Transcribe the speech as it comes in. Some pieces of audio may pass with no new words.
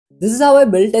This is how I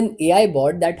built an AI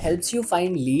bot that helps you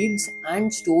find leads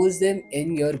and stores them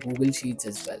in your Google Sheets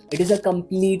as well. It is a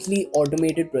completely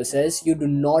automated process. You do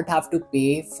not have to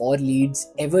pay for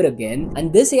leads ever again.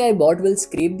 And this AI bot will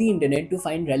scrape the internet to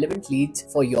find relevant leads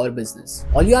for your business.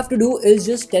 All you have to do is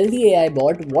just tell the AI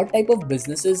bot what type of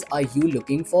businesses are you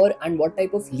looking for and what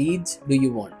type of leads do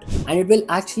you want. And it will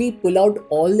actually pull out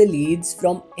all the leads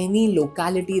from any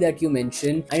locality that you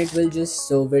mention and it will just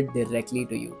serve it directly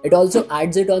to you. It also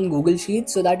adds it on Google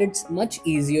Sheets so that it's much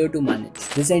easier to manage.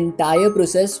 This entire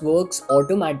process works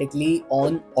automatically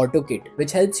on Ottokit,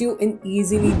 which helps you in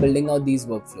easily building out these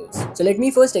workflows. So let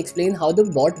me first explain how the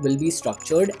bot will be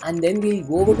structured and then we'll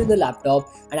go over to the laptop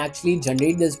and actually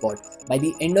generate this bot. By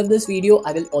the end of this video,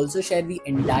 I will also share the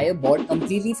entire bot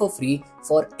completely for free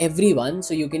for everyone,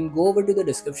 so you can go over to the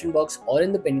description box or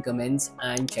in the pinned comments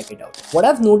and check it out. What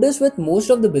I've noticed with most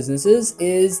of the businesses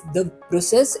is the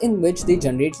process in which they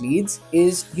generate leads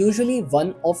is usually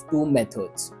one of two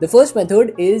methods. The first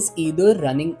method is either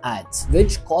running ads,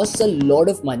 which costs a lot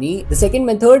of money. The second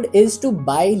method is to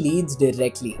buy leads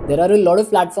directly. There are a lot of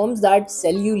platforms that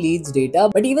sell you leads data,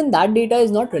 but even that data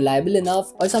is not reliable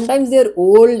enough, or sometimes they're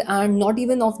old and not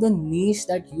even of the niche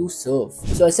that you serve.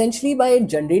 So essentially, by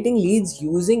generating leads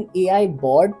using AI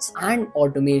bots and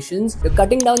automations, you're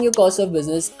cutting down your cost of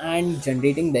business and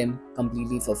generating them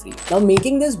completely for free. Now,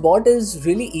 making this bot is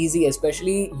really easy,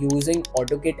 especially using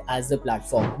Ottokit as the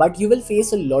platform, but you will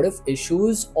face a lot of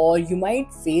issues or you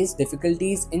might face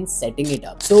difficulties in setting it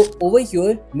up. So over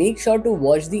here, make sure to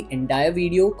watch the entire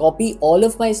video, copy all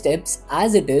of my steps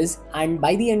as it is, and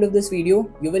by the end of this video,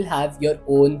 you will have your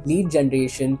own lead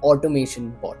generation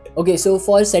automation bot. Okay, so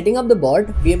for setting up the bot,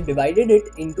 we have divided it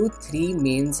into three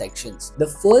main sections. The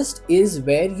first is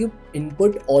where you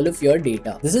input all of your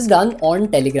data. This is done on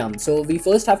Telegram. So we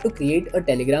first have to create a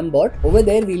Telegram bot. Over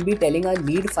there, we'll be telling our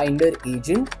lead finder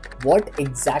agent what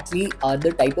exactly are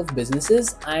the type of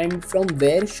businesses and from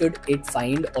where should it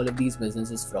find all of these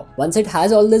businesses from. Once it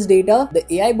has all this data,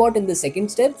 the AI bot in the second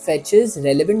step fetches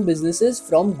relevant businesses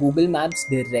from Google Maps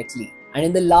directly. And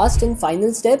in the last and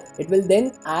final step, it will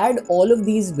then add all of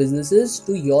these businesses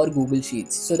to your Google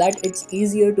Sheets so that it's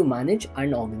easier to manage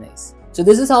and organize. So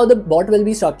this is how the bot will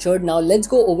be structured. Now let's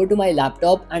go over to my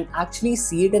laptop and actually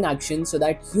see it in action so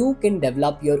that you can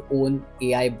develop your own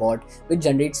AI bot which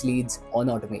generates leads on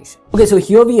automation. Okay, so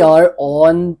here we are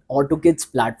on Ottokit's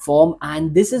platform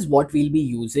and this is what we'll be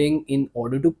using in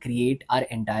order to create our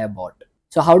entire bot.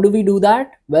 So how do we do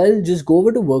that? Well, just go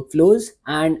over to workflows,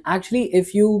 and actually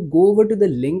if you go over to the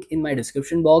link in my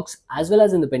description box as well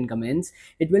as in the pinned comments,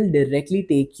 it will directly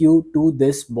take you to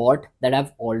this bot that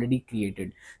I've already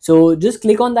created. So just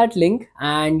click on that link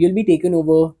and you'll be taken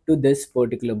over to this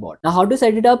particular bot. Now how to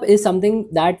set it up is something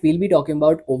that we'll be talking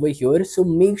about over here. So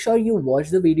make sure you watch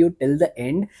the video till the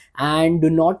end and do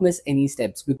not miss any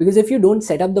steps, because if you don't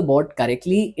set up the bot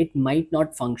correctly, it might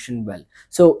not function well.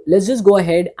 So let's just go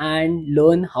ahead and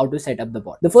learn how to set up the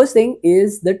bot. The first thing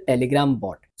is the Telegram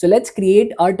bot. So let's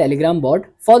create our Telegram bot.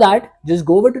 For that, just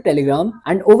go over to Telegram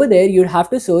and over there you'll have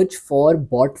to search for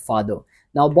bot father.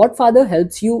 Now bot father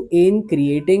helps you in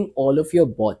creating all of your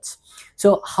bots.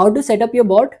 So how to set up your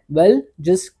bot? Well,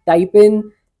 just type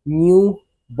in new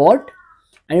bot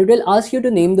and it will ask you to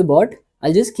name the bot.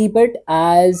 I'll just keep it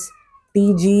as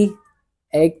TGXAS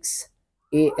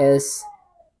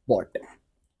bot.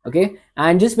 Okay,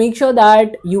 and just make sure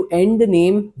that you end the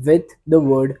name with the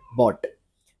word bot.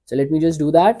 So let me just do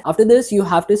that. After this, you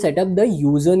have to set up the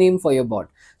username for your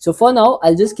bot. So for now,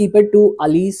 I'll just keep it to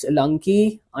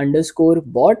Solanki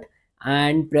 _ bot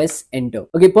and press enter.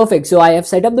 Okay, perfect. So I have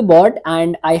set up the bot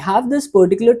and I have this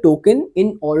particular token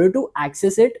in order to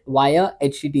access it via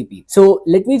HTTP. So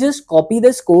let me just copy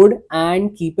this code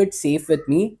and keep it safe with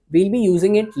me. We'll be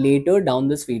using it later down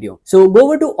this video. So go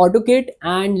over to Ottokit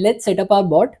and let's set up our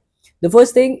bot. The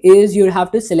first thing is you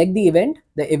have to select the event.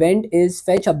 The event is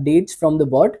fetch updates from the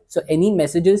bot. So any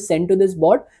messages sent to this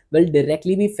bot will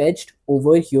directly be fetched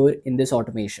over here in this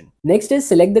automation. Next is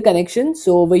select the connection.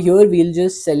 So over here, we'll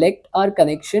just select our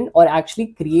connection or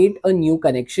actually create a new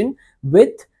connection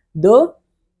with the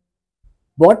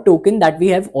bot token that we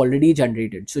have already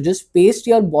generated. So just paste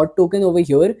your bot token over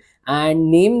here and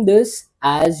name this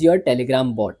as your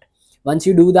Telegram bot. Once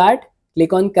you do that,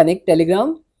 click on connect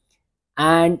Telegram.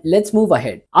 And let's move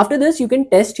ahead. After this, you can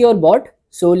test your bot.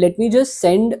 So let me just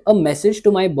send a message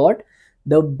to my bot.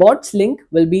 The bot's link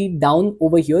will be down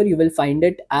over here. You will find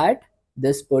it at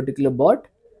this particular bot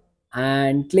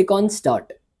and click on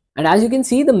start. And as you can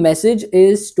see, the message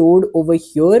is stored over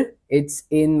here. It's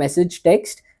in message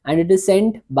text and it is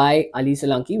sent by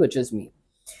Solanki, which is me.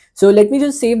 So let me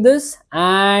just save this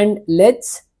and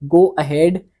let's go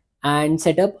ahead and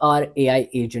set up our AI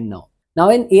agent now. Now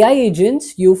in AI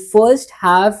agents, you first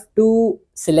have to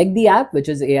select the app, which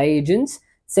is AI agents.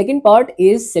 Second part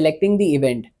is selecting the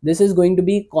event. This is going to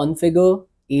be configure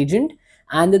agent.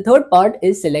 And the third part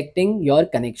is selecting your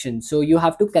connection. So you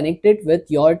have to connect it with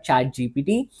your chat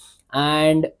GPT.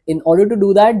 And in order to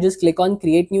do that, just click on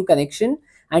create new connection.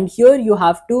 And here you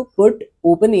have to put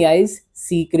OpenAI's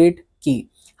secret key.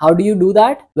 How do you do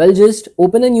that? Well, just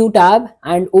open a new tab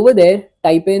and over there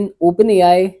type in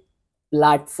OpenAI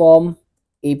platform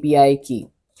API key.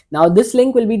 Now this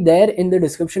link will be there in the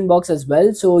description box as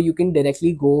well, so you can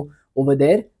directly go over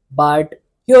there. But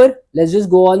here, let's just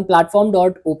go on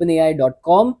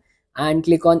platform.openai.com and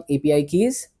click on API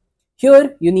keys.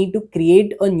 Here, you need to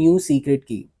create a new secret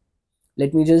key.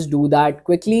 Let me just do that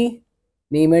quickly.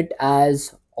 Name it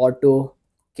as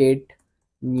Ottokit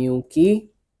new key.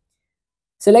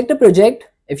 Select a project.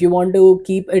 If you want to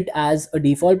keep it as a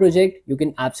default project, you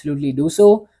can absolutely do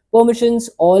so. Permissions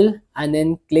all, and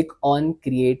then click on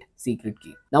create secret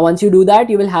key. Now once you do that,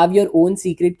 you will have your own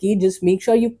secret key. Just make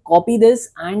sure you copy this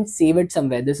and save it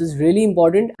somewhere. This is really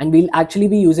important, and we'll actually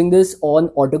be using this on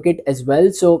Ottokit as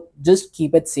well, so just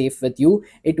keep it safe with you.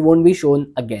 It won't be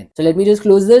shown again. So let me just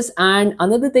close this. And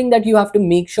another thing that you have to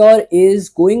make sure is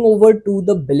going over to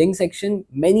the billing section.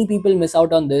 Many people miss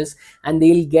out on this and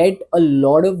they'll get a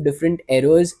lot of different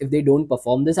errors if they don't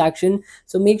perform this action,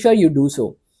 so make sure you do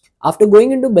so. After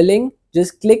going into billing,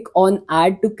 just click on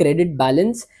add to credit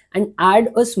balance and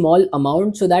add a small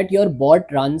amount so that your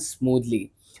bot runs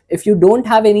smoothly. If you don't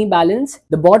have any balance,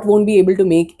 the bot won't be able to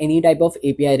make any type of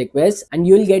API requests and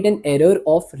you'll get an error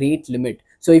of rate limit.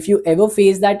 So if you ever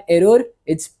face that error,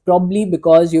 it's probably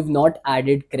because you've not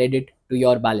added credit to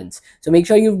your balance. So make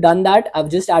sure you've done that.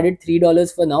 I've just added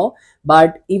 $3 for now,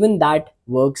 but even that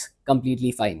works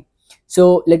completely fine.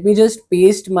 So let me just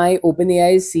paste my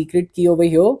OpenAI's secret key over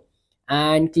here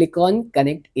and click on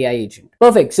connect AI agent.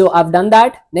 Perfect. So I've done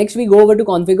that. Next we go over to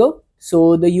configure.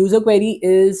 So the user query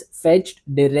is fetched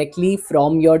directly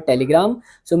from your Telegram.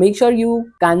 So make sure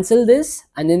you cancel this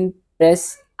and then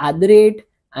press @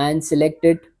 and select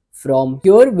it from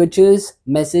here, which is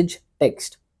message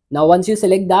text. Now once you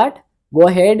select that, go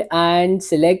ahead and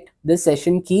select the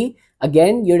session key.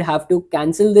 Again, you'd have to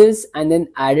cancel this and then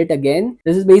add it again.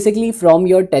 This is basically from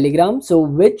your Telegram. So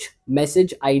which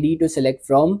message ID to select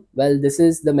from? Well, this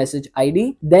is the message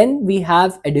ID. Then we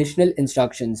have additional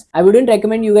instructions. I wouldn't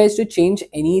recommend you guys to change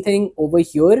anything over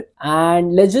here,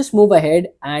 and let's just move ahead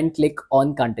and click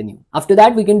on continue. After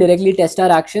that, we can directly test our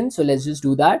action. So let's just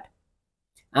do that.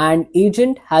 And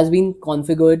agent has been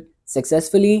configured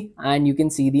successfully, and you can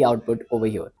see the output over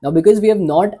here. Now because we have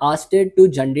not asked it to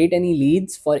generate any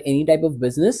leads for any type of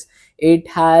business, it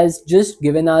has just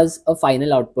given us a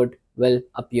final output will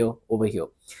appear over here.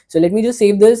 So let me just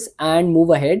save this and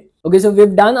move ahead. Okay, so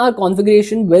we've done our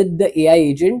configuration with the AI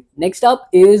agent. Next up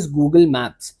is Google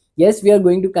Maps. Yes, we are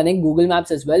going to connect Google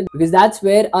Maps as well, because that's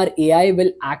where our AI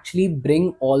will actually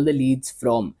bring all the leads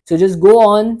from. So just go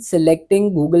on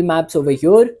selecting Google Maps over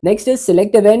here. Next is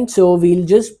select event. So we'll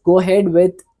just go ahead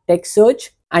with text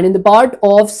search. And in the part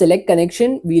of select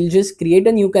connection, we'll just create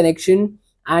a new connection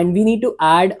and we need to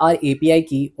add our API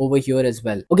key over here as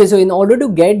well. Okay, so in order to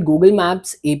get Google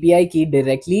Maps API key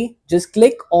directly, just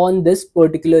click on this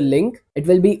particular link. It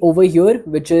will be over here,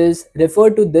 which is refer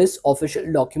to this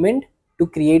official document to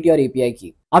create your API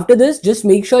key. After this, just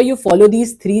make sure you follow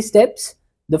these 3 steps.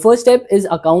 The first step is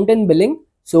account and billing.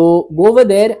 So go over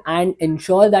there and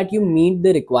ensure that you meet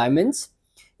the requirements.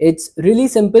 It's really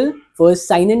simple. First,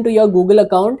 sign into your Google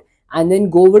account and then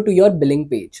go over to your billing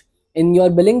page. In your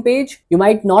billing page, you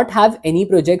might not have any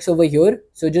projects over here.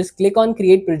 So just click on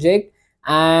create project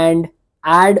and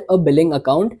add a billing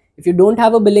account. If you don't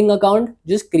have a billing account,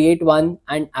 just create one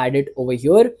and add it over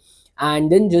here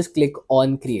and then just click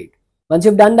on create. Once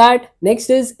you've done that, next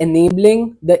is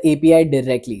enabling the API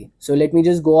directly. So let me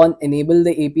just go on enable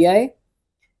the API.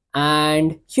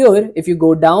 And here, if you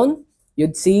go down,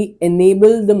 you'd see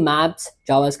enable the maps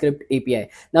JavaScript API.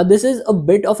 Now this is a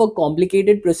bit of a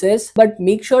complicated process, but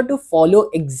make sure to follow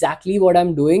exactly what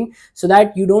I'm doing so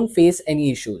that you don't face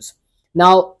any issues.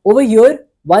 Now over here,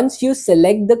 once you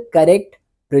select the correct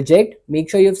project, make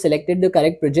sure you've selected the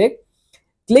correct project,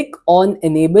 click on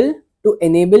enable to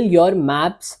enable your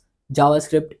maps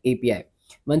JavaScript API.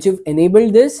 Once you've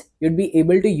enabled this, you'd be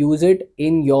able to use it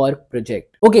in your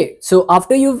project. Okay, so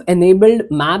after you've enabled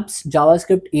Maps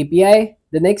JavaScript API,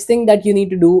 the next thing that you need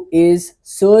to do is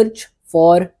search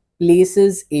for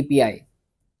Places API.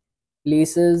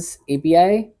 Places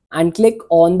API. and click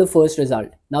on the first result.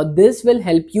 Now this will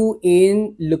help you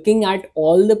in looking at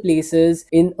all the places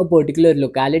in a particular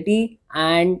locality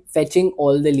and fetching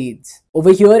all the leads.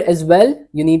 Over here as well,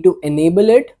 you need to enable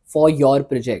it for your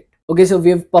project. Okay, so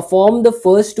we've performed the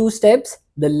first two steps.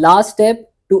 The last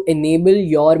step to enable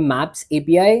your Maps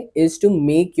API is to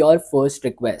make your first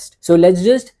request. So let's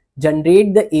just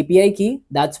generate the API key.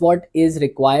 That's what is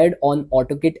required on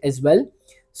Ottokit as well.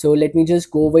 So let me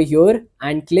just go over here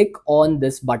and click on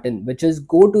this button, which is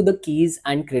go to the keys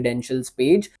and credentials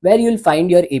page where you'll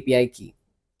find your API key.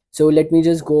 So let me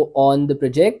just go on the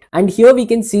project, and here we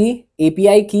can see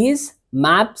API keys,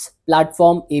 Maps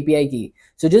platform API key.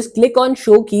 So just click on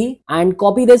show key and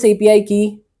copy this API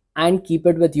key and keep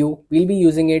it with you. We'll be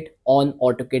using it on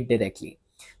Ottokit directly.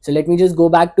 So let me just go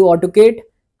back to Ottokit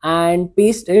and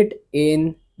paste it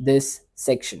in this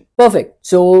section. Perfect.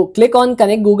 So click on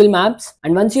connect Google Maps,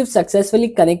 and once you've successfully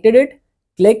connected it,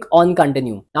 click on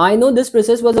continue. Now I know this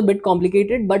process was a bit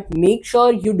complicated, but make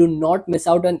sure you do not miss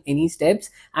out on any steps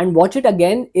and watch it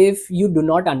again if you do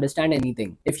not understand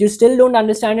anything. If you still don't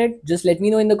understand it, just let me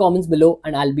know in the comments below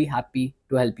and I'll be happy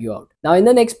to help you out. Now in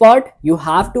the next part, you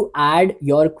have to add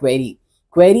your query.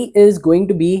 Query is going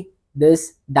to be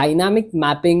this dynamic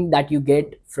mapping that you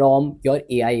get from your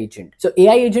AI agent. So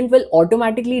AI agent will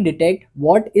automatically detect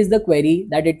what is the query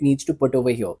that it needs to put over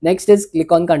here. Next is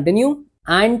click on continue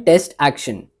and test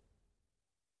action.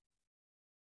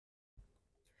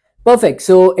 Perfect.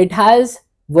 So it has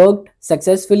worked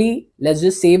successfully. Let's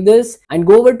just save this and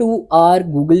go over to our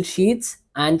Google Sheets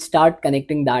and start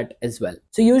connecting that as well.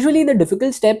 So usually the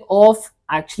difficult step of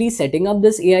actually setting up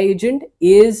this AI agent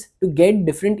is to get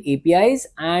different APIs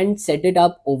and set it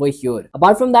up over here.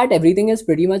 Apart from that, everything is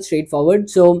pretty much straightforward.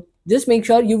 So just make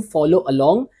sure you follow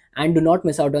along and do not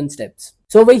miss out on steps.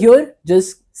 So over here,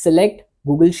 just select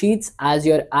Google Sheets as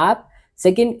your app.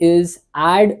 Second is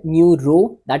add new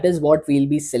row. That is what we'll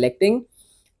be selecting.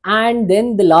 And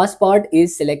then the last part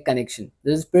is select connection.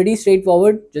 This is pretty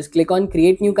straightforward. Just click on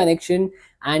create new connection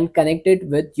and connect it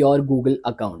with your Google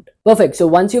account. Perfect. So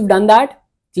once you've done that,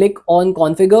 click on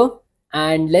configure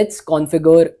and let's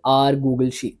configure our Google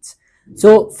Sheets.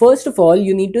 So first of all,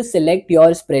 you need to select your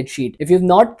spreadsheet. If you've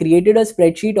not created a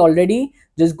spreadsheet already,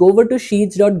 just go over to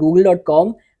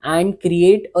sheets.google.com and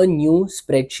create a new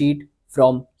spreadsheet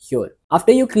from here.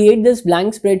 After you create this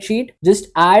blank spreadsheet, just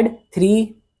add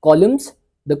 3 columns.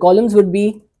 The columns would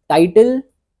be title,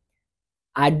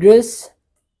 address,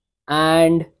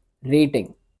 and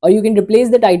rating. Or you can replace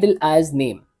the title as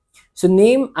name. So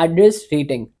name, address,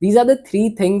 rating. These are the 3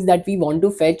 things that we want to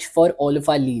fetch for all of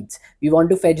our leads. We want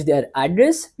to fetch their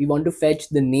address, we want to fetch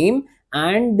the name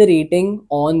and the rating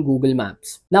on Google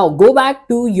Maps. Now go back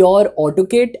to your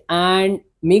Ottokit and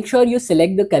make sure you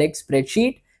select the correct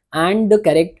spreadsheet and the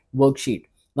correct worksheet.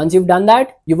 Once you've done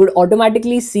that, you would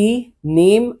automatically see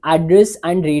name, address,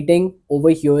 and rating over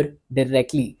here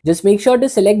directly. Just make sure to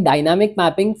select dynamic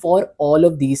mapping for all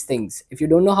of these things. If you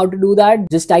don't know how to do that,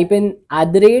 just type in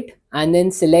 @ and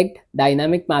then select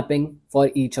dynamic mapping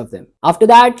for each of them. After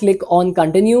that, click on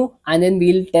continue and then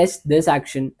we'll test this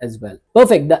action as well.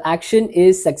 Perfect. The action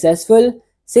is successful.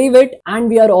 Save it and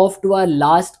we are off to our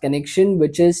last connection,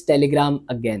 which is Telegram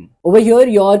again. Over here,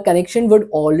 your connection would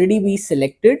already be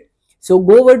selected. So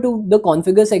go over to the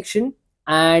configure section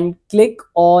and click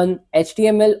on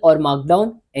HTML or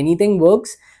Markdown. Anything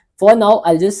works. For now,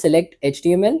 I'll just select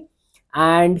HTML.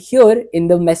 And here in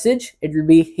the message, it will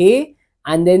be hey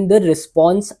and then the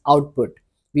response output.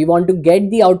 We want to get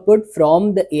the output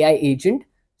from the AI agent.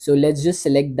 So let's just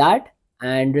select that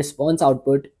and response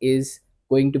output is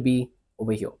going to be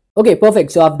over here. Okay,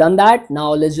 perfect. So I've done that.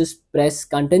 Now let's just press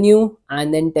continue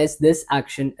and then test this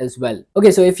action as well.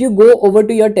 Okay, so if you go over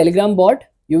to your Telegram bot,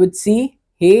 you would see,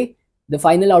 hey, the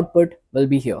final output will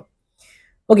be here.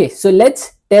 Okay, so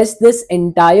let's test this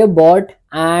entire bot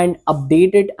and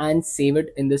update it and save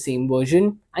it in the same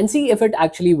version and see if it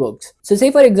actually works. So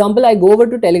say for example, I go over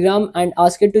to Telegram and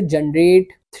ask it to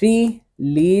generate 3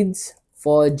 leads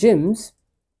for gyms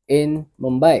in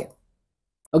Mumbai.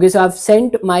 Okay, so I've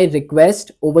sent my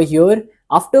request over here.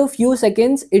 After a few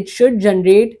seconds, it should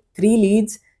generate 3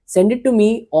 leads, send it to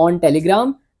me on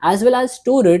Telegram, as well as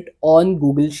store it on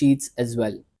Google Sheets as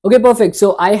well. Okay, perfect.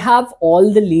 So I have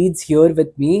all the leads here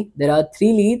with me. There are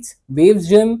 3 leads, Waves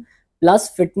Gym, Plus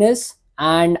Fitness,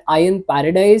 and Iron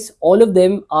Paradise. All of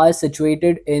them are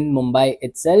situated in Mumbai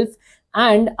itself.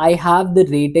 And I have the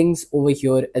ratings over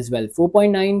here as well,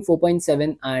 4.9,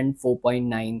 4.7 and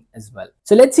 4.9 as well.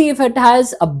 So let's see if it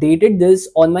has updated this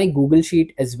on my Google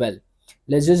Sheet as well.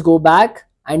 Let's just go back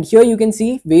and here you can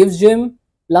see Waves Gym,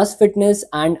 Plus Fitness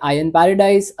and Iron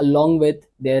Paradise along with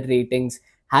their ratings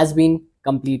has been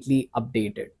completely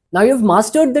updated. Now you've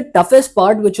mastered the toughest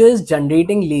part, which is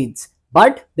generating leads.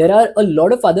 But there are a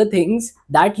lot of other things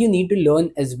that you need to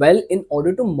learn as well in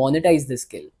order to monetize this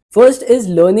skill. First is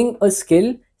learning a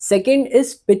skill. Second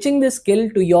is pitching the skill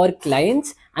to your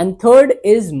clients. And third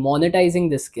is monetizing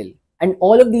the skill. And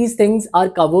all of these things are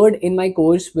covered in my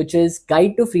course, which is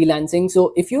Guide to Freelancing.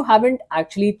 So if you haven't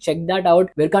actually checked that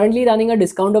out, we're currently running a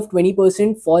discount of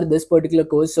 20% for this particular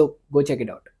course. So go check it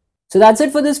out. So that's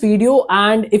it for this video,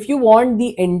 and if you want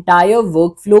the entire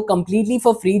workflow completely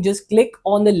for free, just click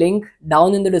on the link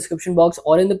down in the description box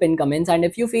or in the pinned comments, and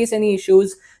if you face any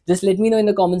issues, just let me know in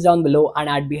the comments down below and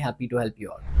I'd be happy to help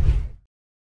you out.